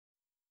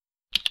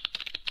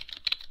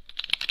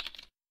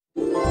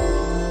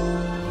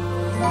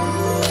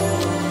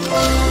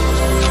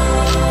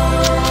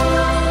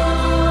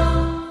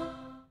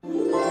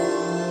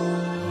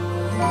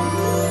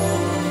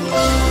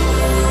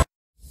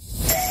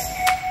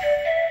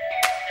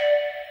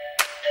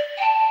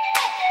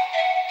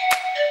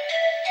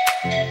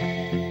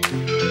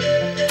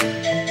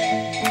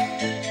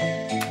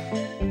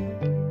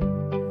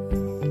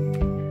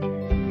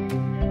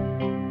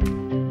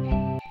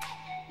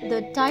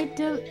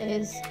title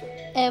is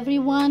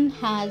Everyone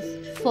Has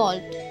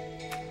Fault.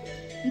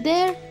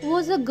 There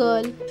was a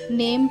girl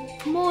named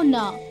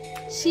Mona.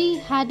 She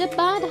had a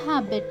bad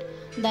habit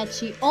that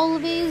she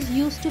always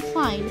used to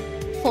find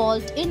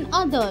fault in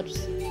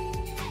others.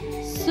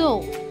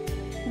 So,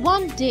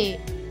 one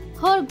day,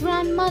 her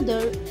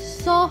grandmother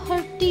saw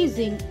her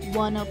teasing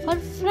one of her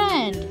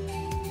friends.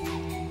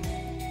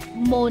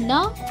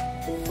 Mona,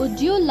 would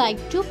you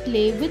like to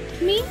play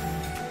with me?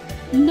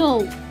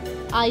 No,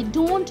 I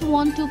don't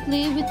want to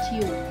play with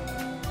you.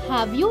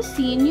 Have you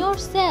seen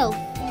yourself?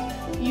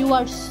 You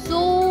are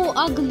so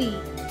ugly.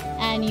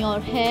 And your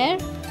hair?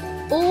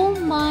 Oh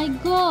my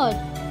God.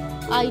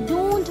 I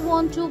don't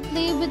want to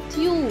play with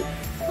you.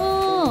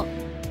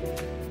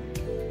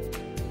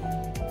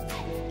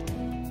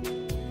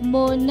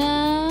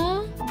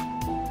 Mona.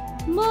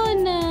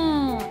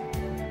 Mona.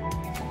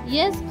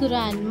 Yes,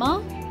 Grandma.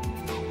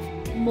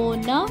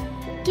 Mona,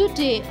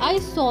 today I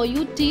saw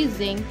you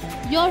teasing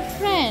your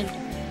friend.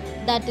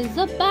 That is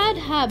a bad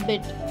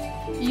habit.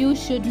 You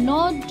should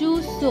not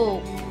do so.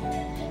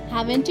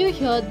 Haven't you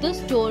heard the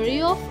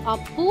story of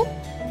Appu,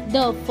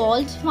 the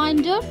fault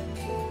finder?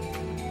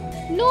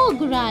 No,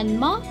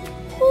 Grandma.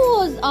 Who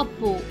was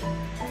Appu?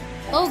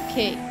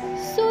 Okay,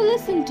 so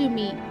listen to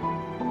me.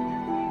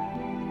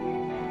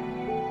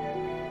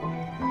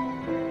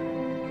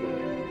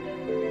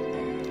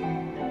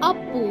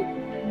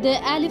 Appu,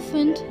 the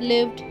elephant,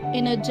 lived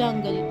in a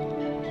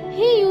jungle.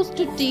 He used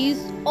to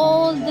tease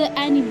all the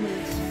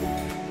animals.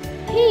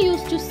 He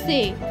used to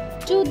say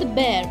to the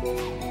bear,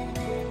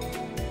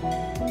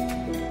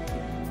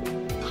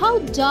 "How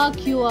dark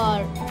you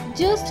are,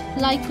 just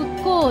like a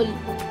coal.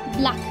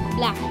 Black,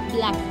 black,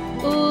 black.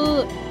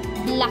 Oh,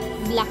 black,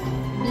 black,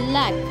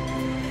 black."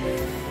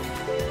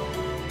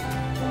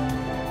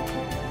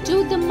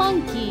 To the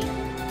monkey,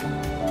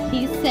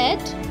 he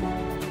said,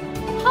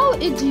 "How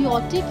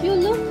idiotic you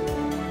look.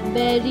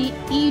 Very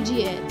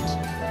idiot."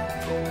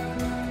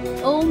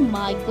 Oh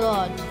my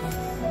God.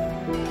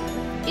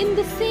 In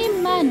the same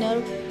manner,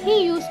 he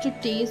used to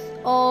tease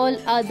all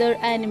other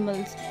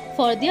animals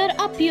for their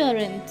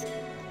appearance.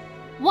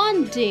 One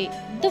day,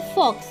 the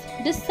fox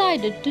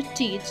decided to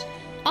teach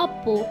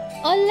Appu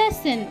a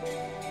lesson.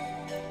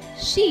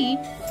 She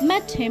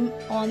met him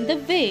on the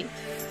way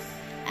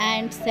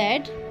and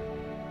said,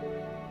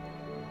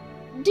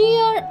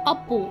 "Dear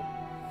Appu,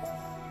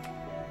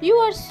 you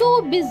are so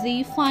busy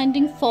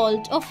finding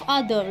fault of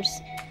others.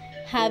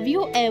 Have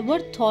you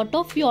ever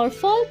thought of your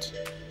fault?"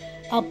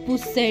 Appu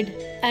said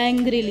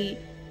angrily,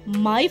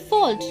 "My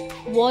fault?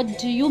 What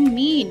do you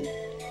mean?"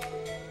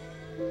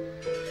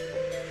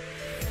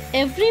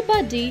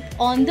 Everybody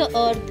on the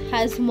earth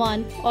has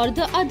one or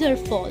the other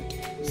fault.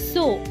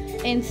 So,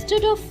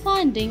 instead of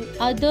finding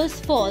others'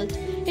 fault,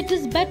 it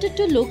is better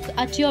to look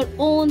at your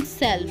own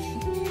self.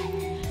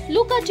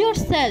 Look at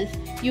yourself.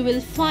 You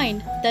will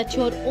find that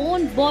your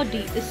own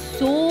body is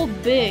so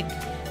big,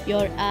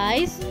 your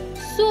eyes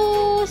so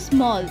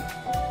small,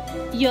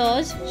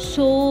 ears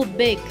so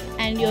big,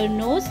 and your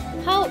nose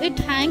how it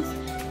hangs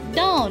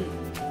down.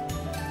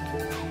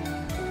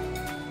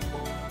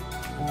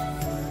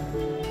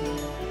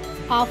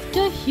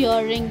 After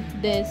hearing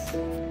this,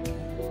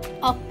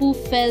 Appu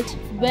felt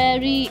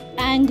very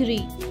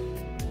angry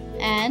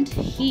and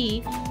he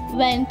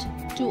went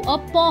to a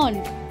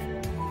pond.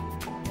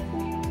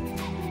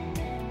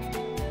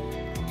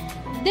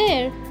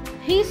 There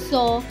he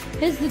saw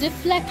his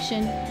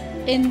reflection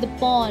in the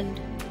pond.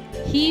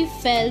 He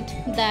felt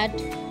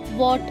that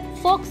what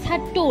Fox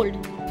had told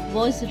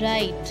was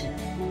right.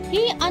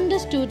 He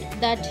understood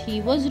that he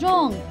was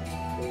wrong.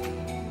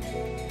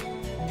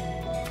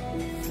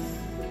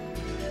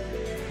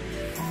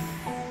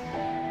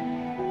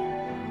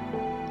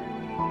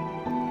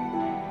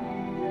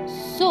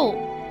 So,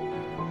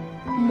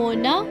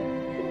 Mona,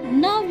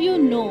 now you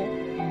know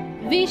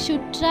we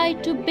should try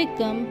to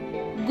become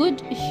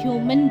good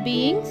human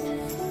beings.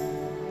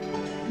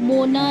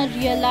 Mona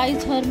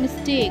realized her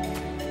mistake.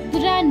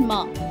 Grandma,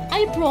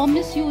 I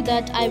promise you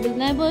that I will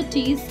never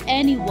tease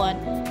anyone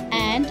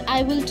and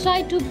I will try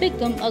to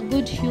become a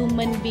good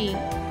human being.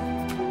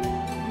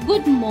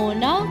 Good,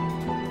 Mona.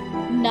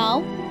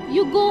 Now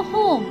you go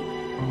home.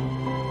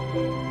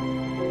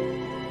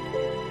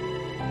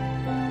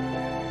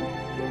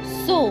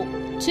 So,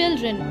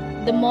 children,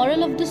 the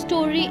moral of the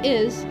story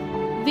is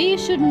we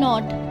should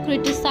not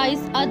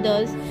criticize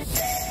others